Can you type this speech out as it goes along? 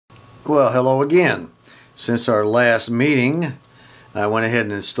Well, hello again. Since our last meeting, I went ahead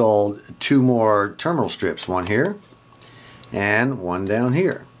and installed two more terminal strips, one here and one down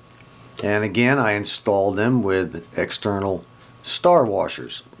here. And again, I installed them with external star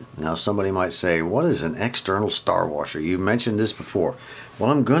washers. Now somebody might say, what is an external star washer? You mentioned this before. Well,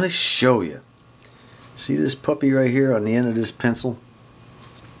 I'm going to show you. See this puppy right here on the end of this pencil?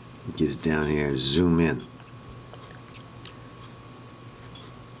 Get it down here and zoom in.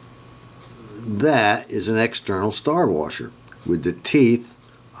 That is an external star washer with the teeth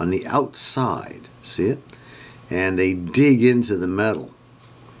on the outside. See it? And they dig into the metal.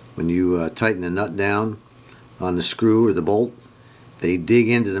 When you tighten the nut down on the screw or the bolt, they dig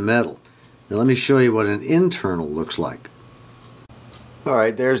into the metal. Now let me show you what an internal looks like.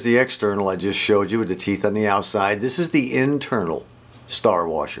 Alright, there's the external I just showed you with the teeth on the outside. This is the internal star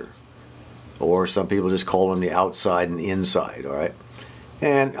washer. Or some people just call them the outside and inside, alright?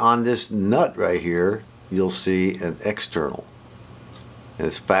 And on this nut right here, you'll see an external. And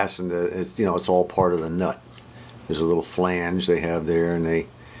it's fastened, it's all part of the nut. There's a little flange they have there, and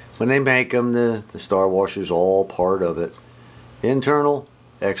when they make them, the star washer's all part of it. Internal,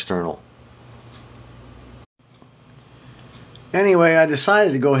 external. Anyway, I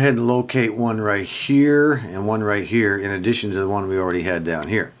decided to go ahead and locate one right here and one right here in addition to the one we already had down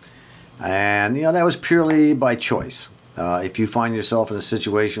here. And that was purely by choice. If you find yourself in a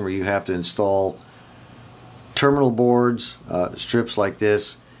situation where you have to install terminal boards, strips like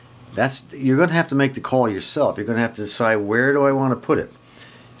this, you're going to have to make the call yourself. You're going to have to decide, where do I want to put it?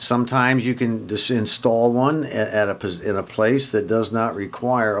 Sometimes you can just install one in a place that does not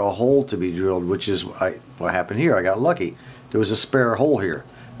require a hole to be drilled, which is what happened here. I got lucky. There was a spare hole here.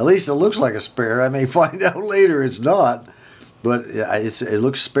 At least it looks like a spare. I may find out later it's not, but it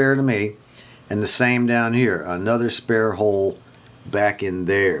looks spare to me. And the same down here, another spare hole back in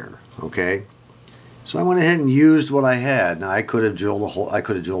there. Okay, so I went ahead and used what I had. Now I could have drilled a hole. I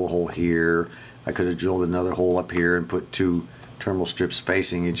could have drilled a hole here. I could have drilled another hole up here and put two terminal strips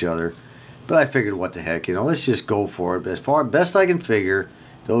facing each other. But I figured, what the heck, let's just go for it. But as best I can figure,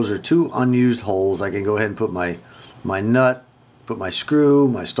 those are two unused holes. I can go ahead and put my nut, put my screw,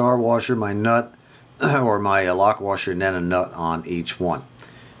 my star washer, my nut, or my lock washer, and then a nut on each one.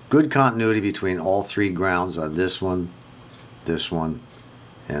 Good continuity between all three grounds on this one,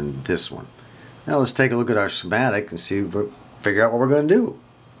 and this one. Now let's take a look at our schematic and figure out what we're going to do.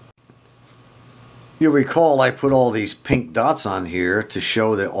 You'll recall I put all these pink dots on here to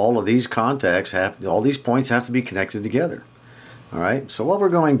show that all of these contacts all these points have to be connected together. Alright, so what we're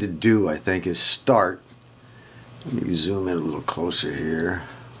going to do, I think, is start. Let me zoom in a little closer here.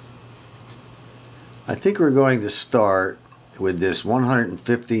 I think we're going to start with this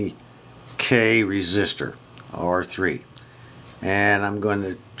 150K resistor, R3. And I'm going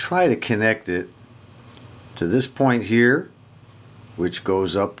to try to connect it to this point here, which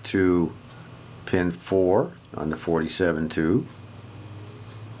goes up to pin 4 on the 47 tube.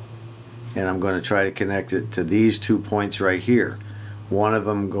 And I'm going to try to connect it to these 2 points right here. One of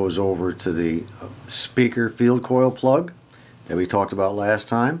them goes over to the speaker field coil plug that we talked about last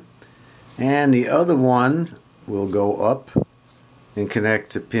time. And the other one will go up and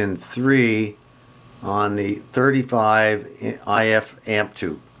connect to pin 3 on the 35 IF amp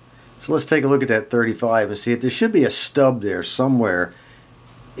tube. So let's take a look at that 35 and see if there should be a stub there somewhere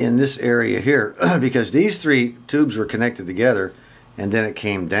in this area here, because these three tubes were connected together and then it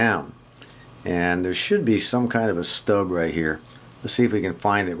came down, and there should be some kind of a stub right here. Let's see if we can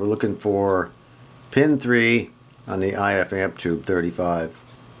find it. We're looking for pin 3 on the IF amp tube 35.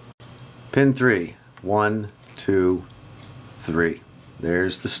 Pin 3, 1, 2, 3.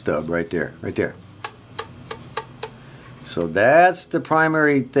 There's the stub right there, So that's the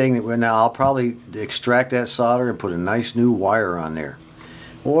primary thing that now I'll probably extract that solder and put a nice new wire on there.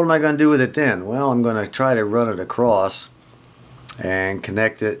 Well, what am I going to do with it then? Well, I'm going to try to run it across and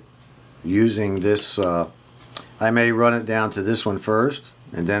connect it using this. I may run it down to this one first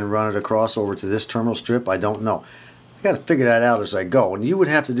and then run it across over to this terminal strip. I don't know. I got to figure that out as I go, and you would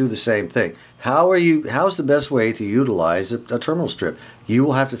have to do the same thing. How's the best way to utilize a terminal strip? You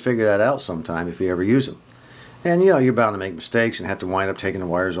will have to figure that out sometime if you ever use them. And you're bound to make mistakes and have to wind up taking the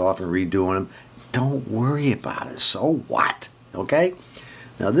wires off and redoing them. Don't worry about it. So what? Okay?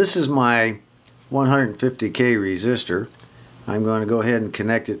 Now this is my 150K resistor. I'm going to go ahead and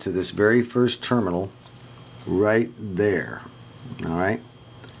connect it to this very first terminal right there. Alright?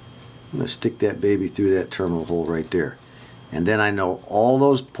 I'm going to stick that baby through that terminal hole right there. And then I know all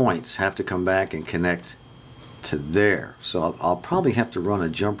those points have to come back and connect to there. So I'll probably have to run a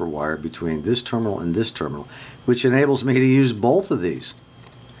jumper wire between this terminal and this terminal, which enables me to use both of these.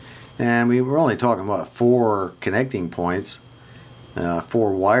 And we were only talking about 4 connecting points,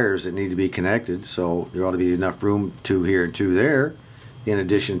 4 wires that need to be connected, so there ought to be enough room, 2 here and 2 there, in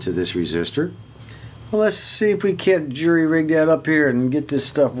addition to this resistor. Well, let's see if we can't jury rig that up here and get this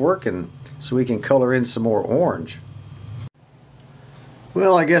stuff working so we can color in some more orange.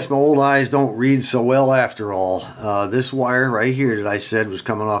 Well, I guess my old eyes don't read so well after all. This wire right here that I said was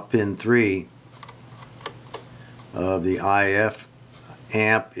coming off pin 3 of the IF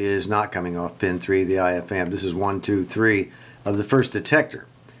amp is not coming off pin 3 of the IF amp. This is 1, 2, 3 of the first detector.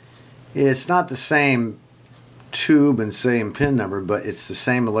 It's not the same tube and same pin number, but it's the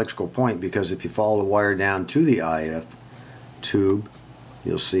same electrical point, because if you follow the wire down to the IF tube,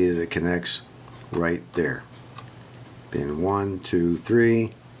 you'll see that it connects right there. Pin 1, 2,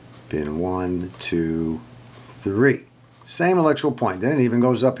 3, pin 1, 2, 3. Same electrical point. Then it even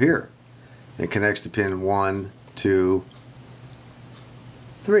goes up here. It connects to pin 1, 2,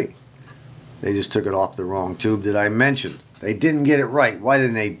 3. They just took it off the wrong tube that I mentioned. They didn't get it right. Why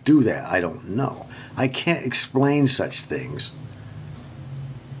didn't they do that? I don't know. I can't explain such things.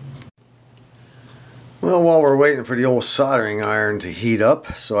 Well, while we're waiting for the old soldering iron to heat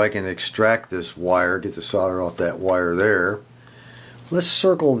up so I can extract this wire, get the solder off that wire there, let's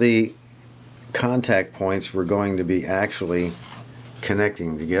circle the contact points we're going to be actually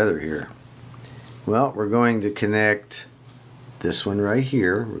connecting together here. Well, we're going to connect this one right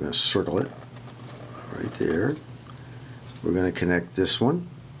here. We're going to circle it right there. We're going to connect this one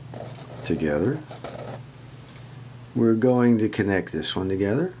together. We're going to connect this one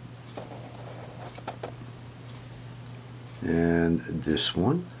together. And this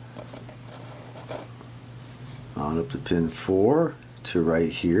one on up to pin 4 to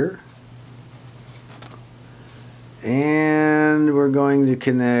right here. And we're going to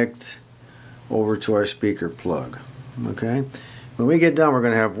connect over to our speaker plug. Okay? When we get done, we're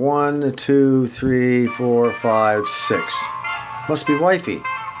going to have 1, 2, 3, 4, 5, 6. Must be wifey.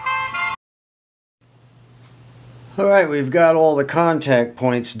 Alright, we've got all the contact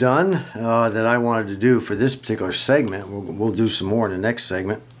points done that I wanted to do for this particular segment. We'll do some more in the next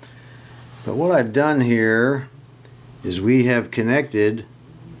segment. But what I've done here is we have connected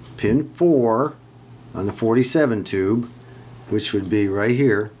pin 4 on the 47 tube, which would be right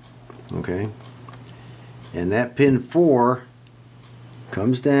here. Okay, and that pin 4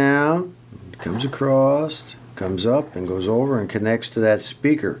 comes down, comes across, comes up, and goes over and connects to that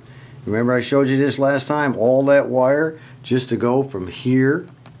speaker. Remember I showed you this last time, all that wire just to go from here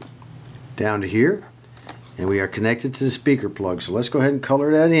down to here, and we are connected to the speaker plug. So let's go ahead and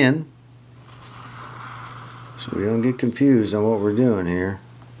color that in so we don't get confused on what we're doing here.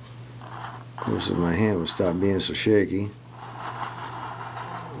 Of course, if my hand would stop being so shaky.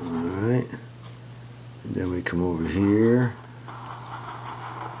 Alright, and then we come over here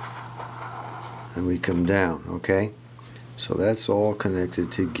and we come down. Okay, so that's all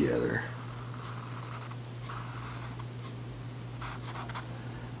connected together.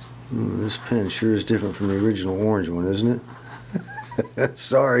 This pen sure is different from the original orange one, isn't it?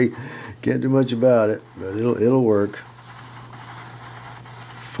 Sorry, can't do much about it, but it'll work.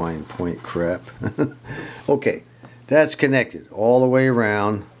 Fine point crap. Okay, that's connected all the way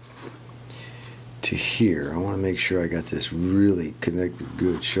around to here. I want to make sure I got this really connected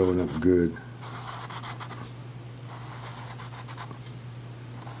good, showing up good.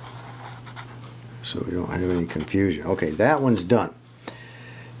 So we don't have any confusion. Okay, that one's done.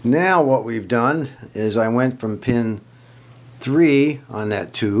 Now what we've done is I went from pin 3 on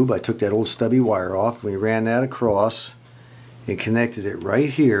that tube. I took that old stubby wire off. We ran that across and connected it right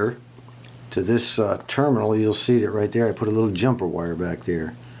here to this terminal. You'll see that right there. I put a little jumper wire back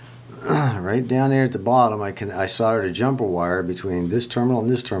there. Right down there at the bottom, I soldered a jumper wire between this terminal and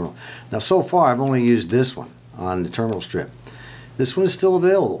this terminal. Now so far I've only used this one on the terminal strip. This one is still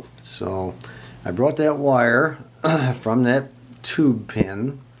available. So I brought that wire from that tube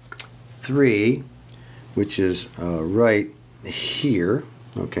pin 3, which is right here.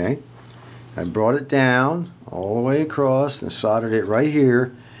 Okay, I brought it down all the way across and soldered it right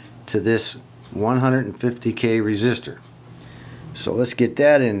here to this 150K resistor. So let's get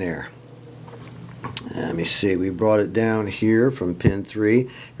that in there. Let me see, we brought it down here from pin 3.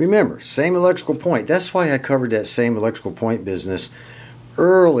 Remember, same electrical point. That's why I covered that same electrical point business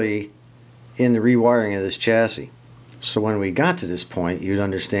early in the rewiring of this chassis. So when we got to this point, you'd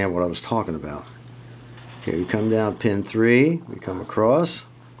understand what I was talking about. Okay, we come down pin 3, we come across,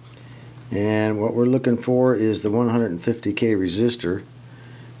 and what we're looking for is the 150K resistor,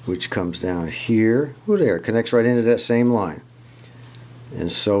 which comes down here. Ooh, there, connects right into that same line.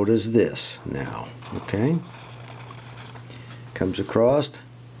 And so does this now. Okay, comes across,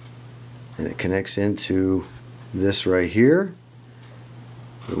 and it connects into this right here.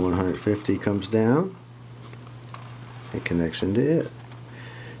 The 150 comes down, it connects into it.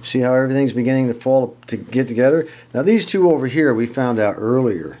 See how everything's beginning to fall to get together? Now these two over here we found out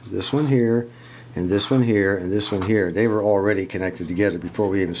earlier. This one here, and this one here, and this one here. They were already connected together before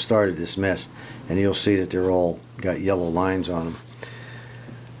we even started this mess. And you'll see that they're all got yellow lines on them.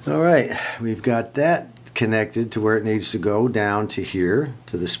 Alright, we've got that connected to where it needs to go, down to here,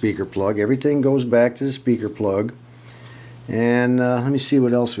 to the speaker plug. Everything goes back to the speaker plug. And let me see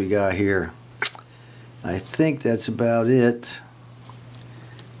what else we got here. I think that's about it.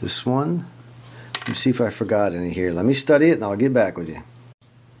 This one. Let me see if I forgot any here. Let me study it and I'll get back with you.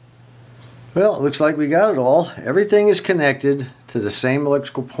 Well, it looks like we got it all. Everything is connected to the same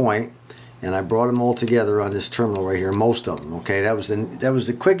electrical point, and I brought them all together on this terminal right here, most of them. Okay, that was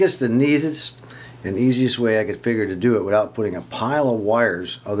the quickest and neatest and easiest way I could figure to do it without putting a pile of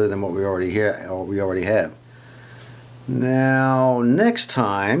wires other than what we already have. Now, next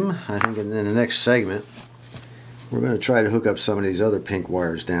time, I think in the next segment, we're going to try to hook up some of these other pink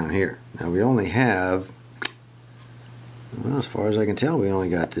wires down here. Now we only have, well, as far as I can tell, we only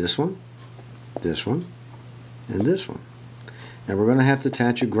got this one, and this one. And we're going to have to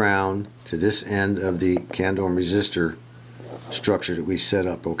attach a ground to this end of the Candom resistor structure that we set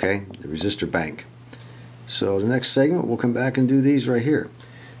up, okay? The resistor bank. So the next segment, we'll come back and do these right here.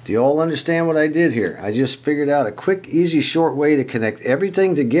 Do you all understand what I did here? I just figured out a quick, easy, short way to connect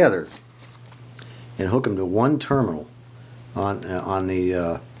everything together and hook them to one terminal on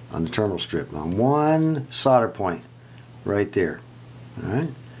the terminal strip, on one solder point right there. All right.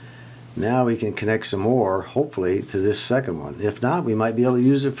 Now we can connect some more, hopefully, to this second one. If not, we might be able to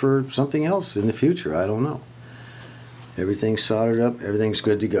use it for something else in the future. I don't know. Everything's soldered up. Everything's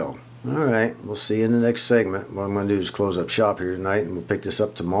good to go. All right. We'll see you in the next segment. What I'm going to do is close up shop here tonight, and we'll pick this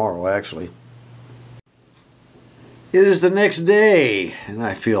up tomorrow, actually. It is the next day, and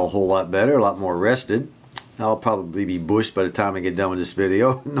I feel a whole lot better, a lot more rested. I'll probably be bushed by the time I get done with this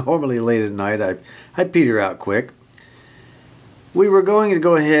video. Normally late at night, I peter out quick. We were going to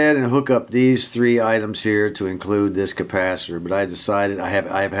go ahead and hook up these three items here to include this capacitor, but I decided I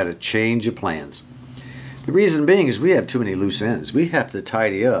have had a change of plans. The reason being is we have too many loose ends. We have to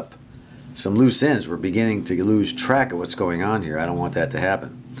tidy up some loose ends. We're beginning to lose track of what's going on here. I don't want that to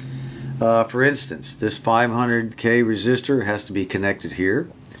happen. For instance, this 500K resistor has to be connected here.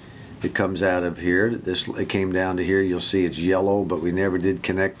 It comes out of here. It came down to here. You'll see it's yellow, but we never did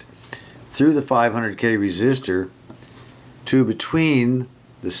connect through the 500K resistor to between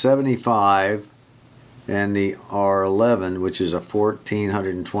the 75 and the R11, which is a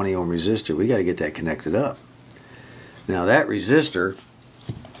 1420 ohm resistor. We got to get that connected up. Now that resistor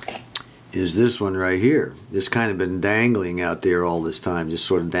is this one right here. This kind of been dangling out there all this time, just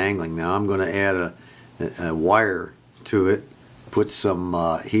sort of dangling. Now I'm going to add a wire to it, put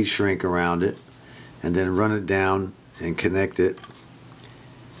some heat shrink around it, and then run it down and connect it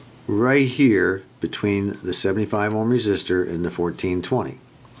right here between the 75 ohm resistor and the 1420.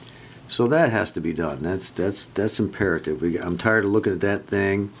 So that has to be done. That's imperative. I'm tired of looking at that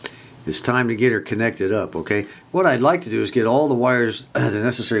thing. It's time to get her connected up, okay? What I'd like to do is get all the wires, the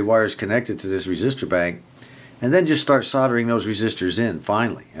necessary wires connected to this resistor bank, and then just start soldering those resistors in,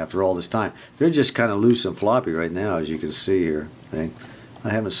 finally, after all this time. They're just kind of loose and floppy right now, as you can see here. Okay? I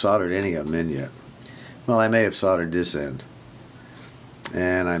haven't soldered any of them in yet. Well, I may have soldered this end,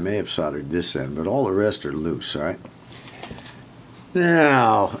 and I may have soldered this end, but all the rest are loose, all right?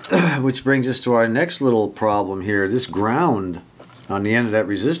 Now, which brings us to our next little problem here. This ground on the end of that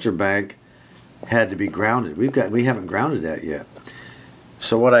resistor bank had to be grounded. We haven't grounded that yet.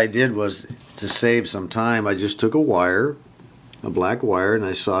 So what I did was, to save some time, I just took a wire, a black wire, and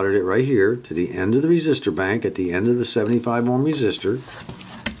I soldered it right here to the end of the resistor bank at the end of the 75 ohm resistor.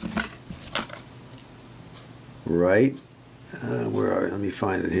 Right, where are we? Let me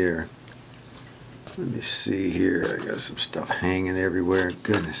find it here. Let me see here. I got some stuff hanging everywhere.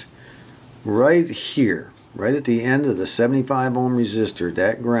 Goodness. Right here, right at the end of the 75 ohm resistor,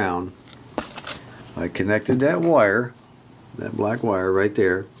 that ground, I connected that wire, that black wire right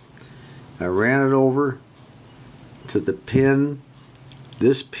there. I ran it over to the pin,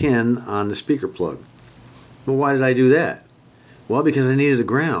 this pin on the speaker plug. Well, why did I do that? Well, because I needed a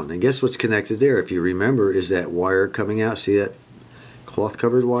ground. And guess what's connected there, if you remember, is that wire coming out. See that cloth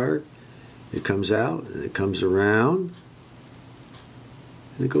covered wire? It comes out and it comes around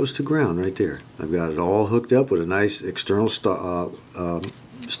and it goes to ground right there. I've got it all hooked up with a nice external star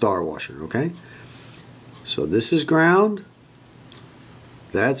washer, okay? So this is ground,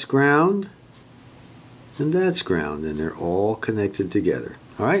 that's ground, and that's ground, and they're all connected together.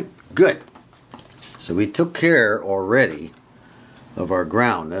 All right, good. So we took care already of our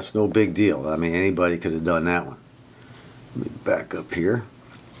ground. That's no big deal. I mean, anybody could have done that one. Let me back up here.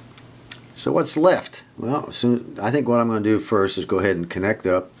 So what's left? Well, I think what I'm going to do first is go ahead and connect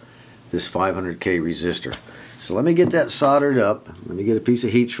up this 500K resistor. So let me get that soldered up. Let me get a piece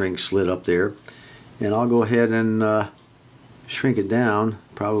of heat shrink slid up there, and I'll go ahead and shrink it down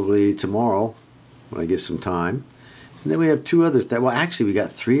probably tomorrow when I get some time. And then we have two other things. Well, actually, we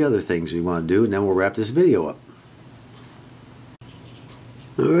got three other things we want to do, and then we'll wrap this video up.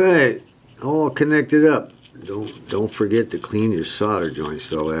 All right, all connected up. Don't forget to clean your solder joints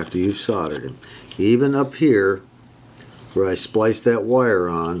though after you've soldered them. Even up here where I spliced that wire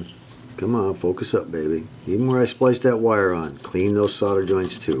on. Come on, focus up, baby. Even where I spliced that wire on, clean those solder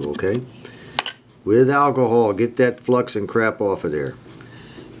joints too, okay? With alcohol, get that flux and crap off of there.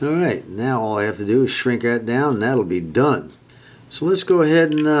 All right, now all I have to do is shrink that down and that'll be done. So let's go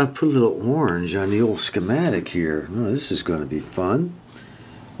ahead and put a little orange on the old schematic here. Oh, this is going to be fun.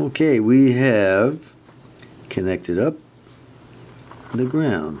 Okay, we have connected up the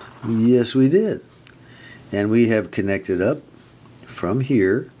ground. Yes, we did. And we have connected up from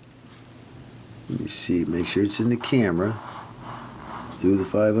here. Let me see, make sure it's in the camera. Through the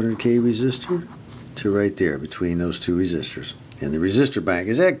 500K resistor to right there between those two resistors and the resistor bank.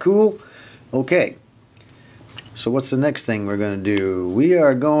 Is that cool? Okay. So what's the next thing we're going to do? We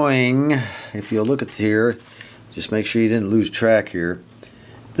are going, if you'll look at here, just make sure you didn't lose track here.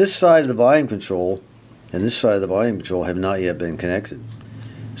 This side of the volume control and this side of the volume control have not yet been connected.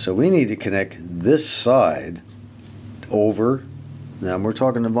 So we need to connect this side over. Now we're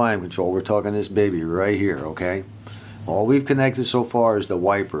talking the volume control. We're talking this baby right here, okay? All we've connected so far is the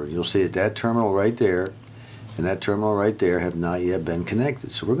wiper. You'll see that terminal right there and that terminal right there have not yet been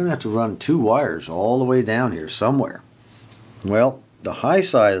connected. So we're going to have to run two wires all the way down here somewhere. Well, the high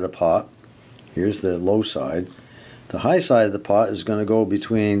side of the pot, here's the low side. The high side of the pot is going to go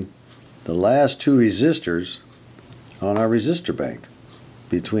between the last two resistors on our resistor bank,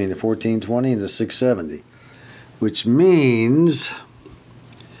 between the 1420 and the 670, which means,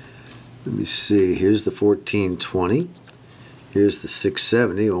 let me see, here's the 1420, here's the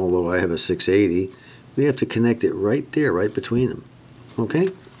 670, although I have a 680. We have to connect it right there, right between them.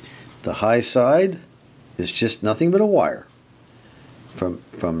 Okay? The high side is just nothing but a wire from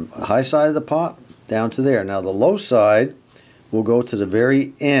the high side of the pot down to there. Now the low side will go to the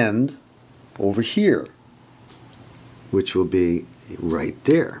very end over here, which will be right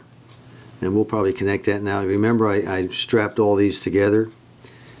there. And we'll probably connect that now. Remember, I strapped all these together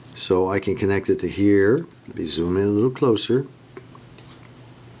so I can connect it to here. Let me zoom in a little closer.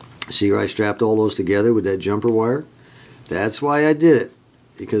 See where I strapped all those together with that jumper wire? That's why I did it,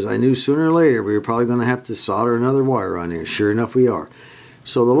 because I knew sooner or later we were probably going to have to solder another wire on there. Sure enough, we are.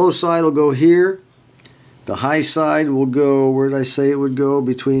 So the low side will go here. The high side will go, where did I say it would go?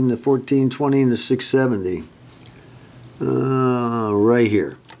 Between the 1420 and the 670. Right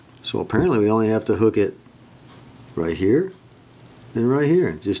here. So apparently we only have to hook it right here and right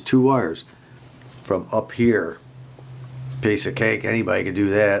here. Just two wires from up here. Piece of cake, anybody can do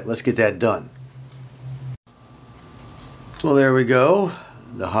that. Let's get that done. Well, there we go.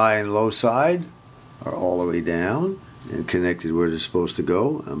 The high and low side are all the way down and connected where they're supposed to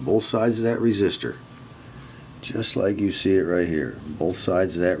go on both sides of that resistor. Just like you see it right here, both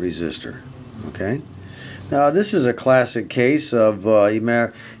sides of that resistor. Okay? Now this is a classic case of,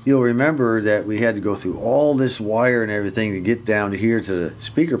 you'll remember that we had to go through all this wire and everything to get down to here to the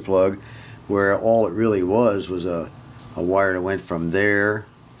speaker plug, where all it really was a wire that went from there,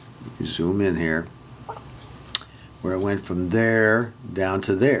 you zoom in here, where it went from there down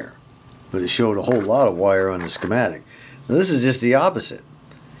to there. But it showed a whole lot of wire on the schematic. Now this is just the opposite.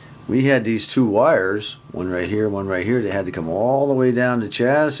 We had these two wires, one right here, that had to come all the way down the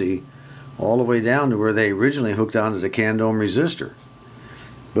chassis, all the way down to where they originally hooked onto the can dome resistor.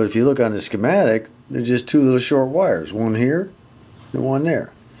 But if you look on the schematic, they're just two little short wires, one here and one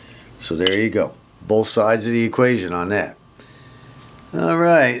there. So there you go. Both sides of the equation on that. All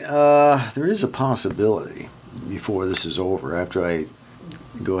right, there is a possibility before this is over, after I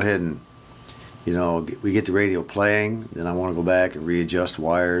go ahead and, you know, we get the radio playing, then I want to go back and readjust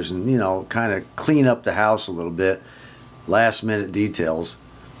wires and, you know, kind of clean up the house a little bit, last minute details.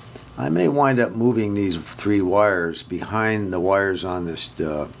 I may wind up moving these three wires behind the wires on this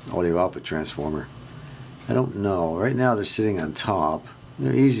audio output transformer. I don't know. Right now they're sitting on top.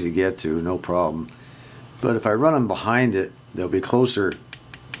 They're easy to get to, no problem. But if I run them behind it, they'll be closer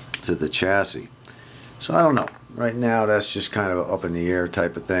to the chassis. So I don't know. Right now that's just kind of an up in the air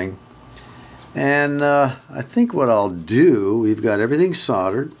type of thing. And I think what I'll do, we've got everything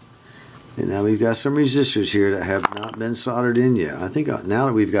soldered. And now we've got some resistors here that have not been soldered in yet. I think now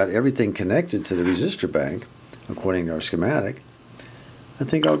that we've got everything connected to the resistor bank, according to our schematic, I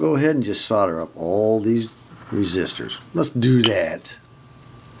think I'll go ahead and just solder up all these resistors. Let's do that.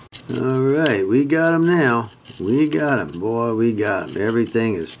 Alright, we got them now. We got them. Boy, we got them.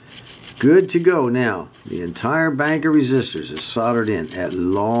 Everything is good to go now. The entire bank of resistors is soldered in at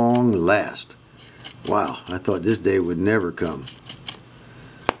long last. Wow, I thought this day would never come.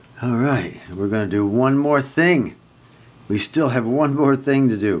 Alright, we're going to do one more thing. We still have one more thing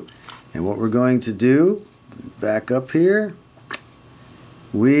to do. And what we're going to do, back up here,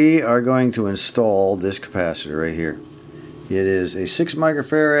 we are going to install this capacitor right here. It is a 6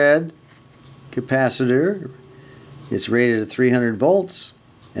 microfarad capacitor. It's rated at 300 volts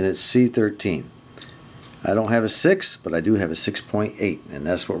and it's C13. I don't have a 6, but I do have a 6.8, and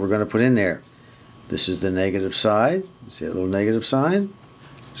that's what we're going to put in there. This is the negative side. See that little negative sign?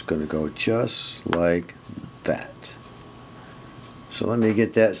 It's going to go just like that. So let me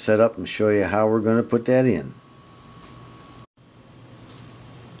get that set up and show you how we're going to put that in.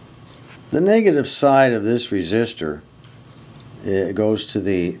 The negative side of this resistor, it goes to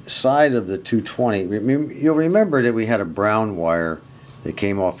the side of the 220. You'll remember that we had a brown wire that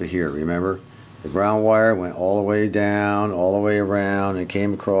came off of here, remember? The brown wire went all the way down, all the way around, and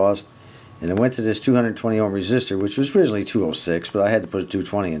came across, and it went to this 220 ohm resistor, which was originally 206, but I had to put a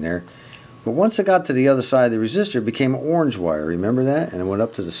 220 in there. But once it got to the other side of the resistor, it became an orange wire, remember that? And it went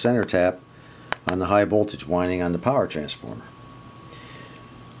up to the center tap on the high voltage winding on the power transformer.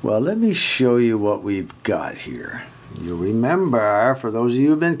 Well, let me show you what we've got here. You'll remember, for those of you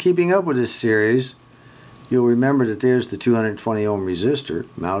who have been keeping up with this series, you'll remember that there's the 220 ohm resistor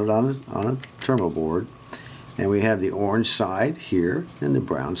mounted on a terminal board, and we have the orange side here and the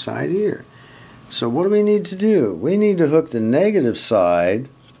brown side here. So what do we need to do? We need to hook the negative side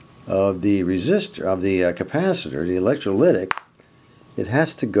of the resistor, of the capacitor, the electrolytic. It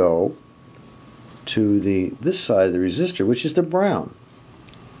has to go to this side of the resistor, which is the brown.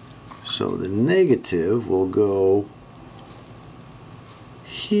 So the negative will go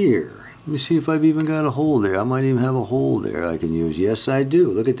here. Let me see if I've even got a hole there. I might even have a hole there I can use. Yes, I do.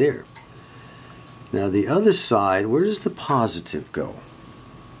 Look at there. Now the other side, where does the positive go?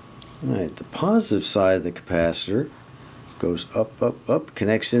 All right, the positive side of the capacitor goes up, up, up,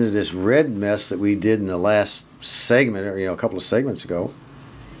 connects into this red mess that we did in the last segment, or a couple of segments ago,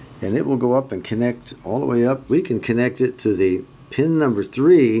 and it will go up and connect all the way up. We can connect it to the pin number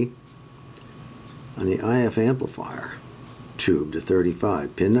 3 on the IF amplifier tube to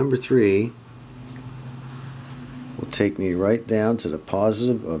 35. Pin number 3 will take me right down to the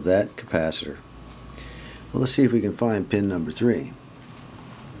positive of that capacitor. Well, let's see if we can find pin number 3.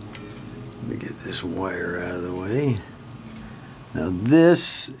 Let me get this wire out of the way. Now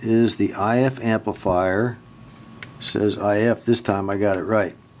this is the IF amplifier. It says IF, this time I got it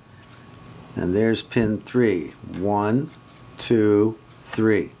right. And there's pin 3. 1, 2,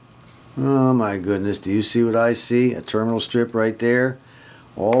 3. Oh my goodness, do you see what I see? A terminal strip right there.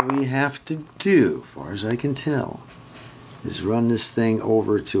 All we have to do, as far as I can tell, is run this thing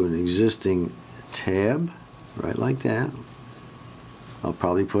over to an existing tab, right like that. I'll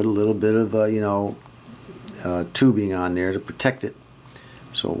probably put a little bit of, tubing on there to protect it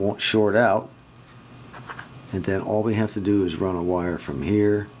so it won't short out. And then all we have to do is run a wire from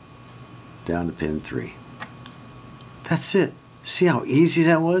here down to pin 3. That's it. See how easy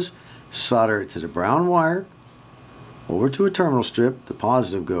that was? Solder it to the brown wire, over to a terminal strip, the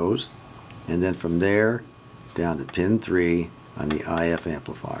positive goes, and then from there down to pin 3 on the IF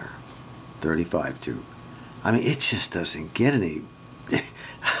amplifier, 35 tube. I mean, it just doesn't get any,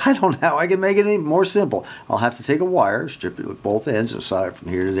 I don't know how I can make it any more simple. I'll have to take a wire, strip it with both ends, and solder it from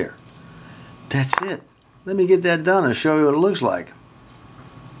here to there. That's it. Let me get that done and show you what it looks like.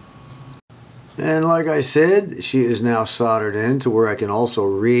 And like I said, she is now soldered in to where I can also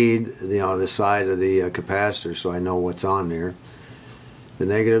read, the side of the capacitor, so I know what's on there. The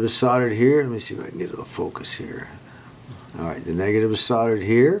negative is soldered here. Let me see if I can get a little focus here. All right, the negative is soldered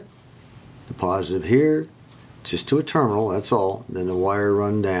here, the positive here, just to a terminal, that's all. Then the wire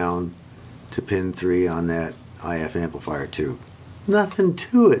run down to pin 3 on that IF amplifier tube. Nothing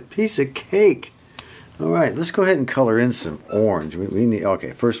to it, piece of cake. All right, let's go ahead and color in some orange. We need.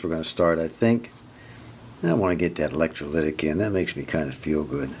 Okay, first we're going to start, I think. I want to get that electrolytic in. That makes me kind of feel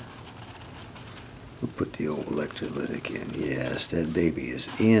good. We'll put the old electrolytic in. Yes, that baby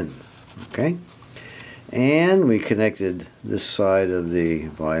is in. Okay. And we connected this side of the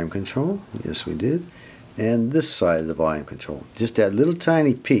volume control. Yes, we did. And this side of the volume control. Just that little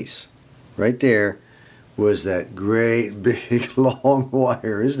tiny piece. right there was that great big long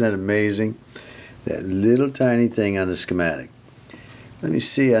wire. Isn't that amazing? That little tiny thing on the schematic. Let me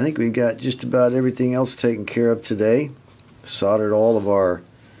see, I think we got just about everything else taken care of today. Soldered all of our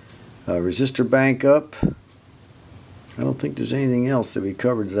resistor bank up. I don't think there's anything else that we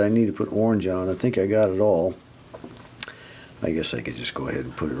covered that I need to put orange on. I think I got it all. I guess I could just go ahead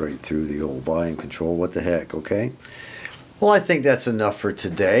and put it right through the old volume control. What the heck, okay? Well, I think that's enough for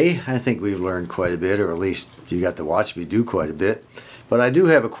today. I think we've learned quite a bit, or at least you got to watch me do quite a bit. But I do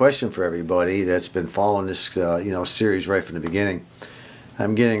have a question for everybody that's been following this series right from the beginning.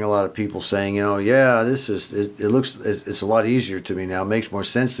 I'm getting a lot of people saying, yeah, it's a lot easier to me now, makes more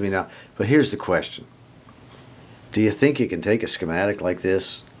sense to me now. But here's the question. Do you think you can take a schematic like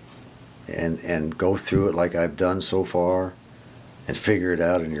this and go through it like I've done so far and figure it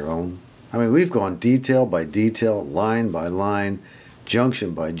out on your own? I mean, we've gone detail by detail, line by line,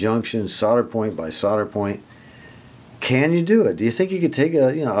 junction by junction, solder point by solder point. Can you do it? Do you think you could take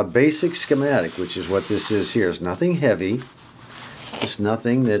a basic schematic, which is what this is here? It's nothing heavy. It's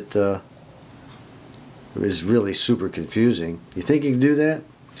nothing that is really super confusing. You think you can do that?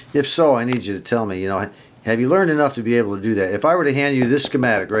 If so, I need you to tell me, have you learned enough to be able to do that? If I were to hand you this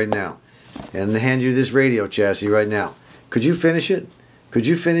schematic right now and hand you this radio chassis right now, could you finish it? Could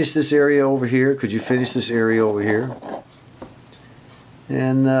you finish this area over here? Could you finish this area over here?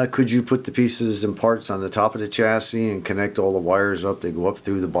 And could you put the pieces and parts on the top of the chassis and connect all the wires up? They go up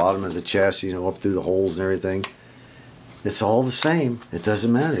through the bottom of the chassis, up through the holes and everything. It's all the same. It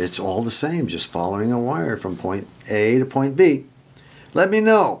doesn't matter. It's all the same, just following a wire from point A to point B. Let me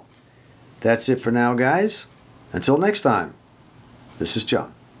know. That's it for now, guys. Until next time, this is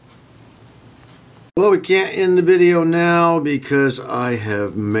John. Well, we can't end the video now because I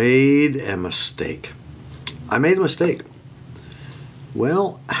have made a mistake. I made a mistake.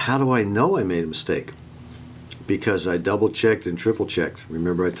 Well, how do I know I made a mistake? Because I double-checked and triple-checked.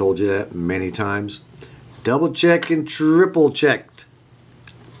 Remember I told you that many times? Double-checked and triple-checked.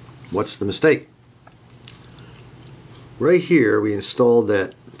 What's the mistake? Right here, we installed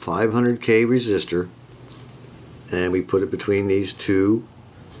that 500K resistor, and we put it between these two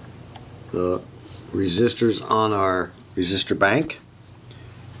resistors on our resistor bank,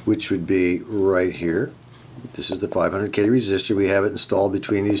 which would be right here. This is the 500K resistor. We have it installed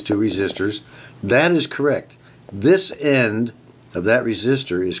between these two resistors. That is correct. This end of that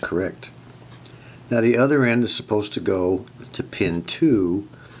resistor is correct. Now the other end is supposed to go to pin 2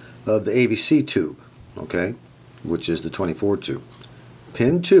 of the ABC tube, okay, which is the 24 tube.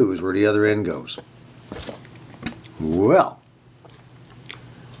 Pin 2 is where the other end goes. Well,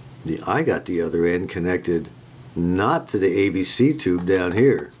 I got the other end connected not to the ABC tube down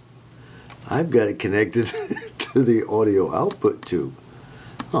here. I've got it connected to the audio output tube.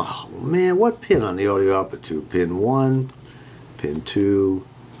 Oh man, what pin on the audio output tube? Pin 1, pin 2,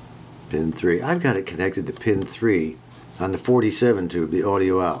 pin 3. I've got it connected to pin 3 on the 47 tube, the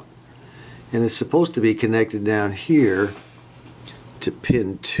audio out. And it's supposed to be connected down here to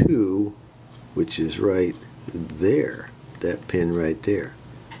pin 2, which is right there. That pin right there.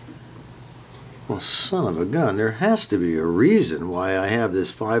 Well, son of a gun, there has to be a reason why I have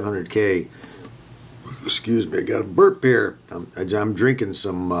this 500K. Excuse me, I got a burp here. I'm drinking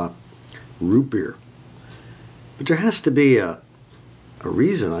some root beer. But there has to be a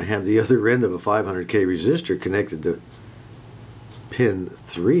reason I have the other end of a 500K resistor connected to pin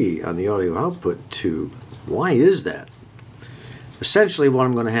 3 on the audio output tube. Why is that? Essentially what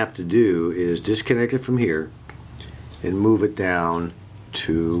I'm going to have to do is disconnect it from here and move it down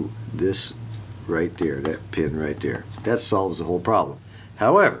to this right there, that pin right there. That solves the whole problem.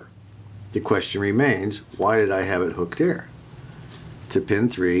 However, the question remains, why did I have it hooked there to pin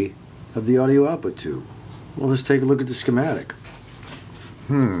 3 of the audio output tube? Well, let's take a look at the schematic.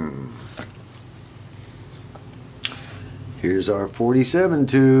 Here's our 47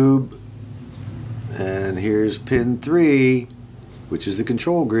 tube, and here's pin 3, which is the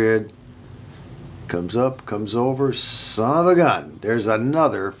control grid. Comes up, comes over, son of a gun. There's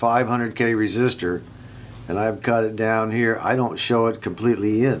another 500K resistor, and I've cut it down here. I don't show it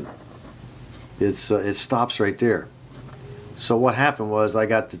completely in. It stops right there. So what happened was I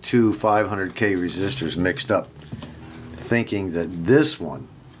got the two 500K resistors mixed up, thinking that this one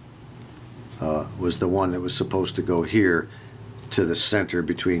was the one that was supposed to go here to the center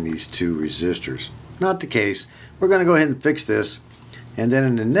between these two resistors. Not the case. We're going to go ahead and fix this, and then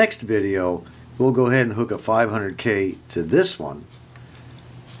in the next video we'll go ahead and hook a 500K to this one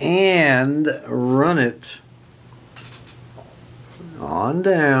and run it on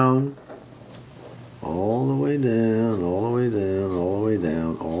down all the way down, all the way down, all the way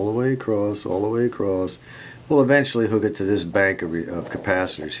down, all the way across, all the way across. We'll eventually hook it to this bank of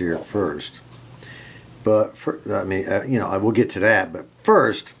capacitors here first. But I will get to that. But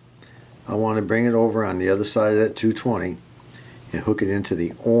first, I want to bring it over on the other side of that 220 and hook it into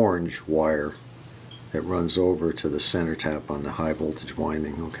the orange wire that runs over to the center tap on the high voltage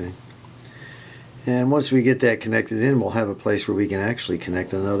winding. Okay. And once we get that connected in, we'll have a place where we can actually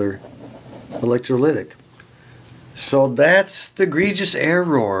connect another electrolytic. So that's the egregious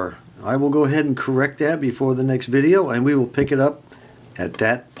error. I will go ahead and correct that before the next video, and we will pick it up at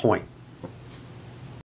that point.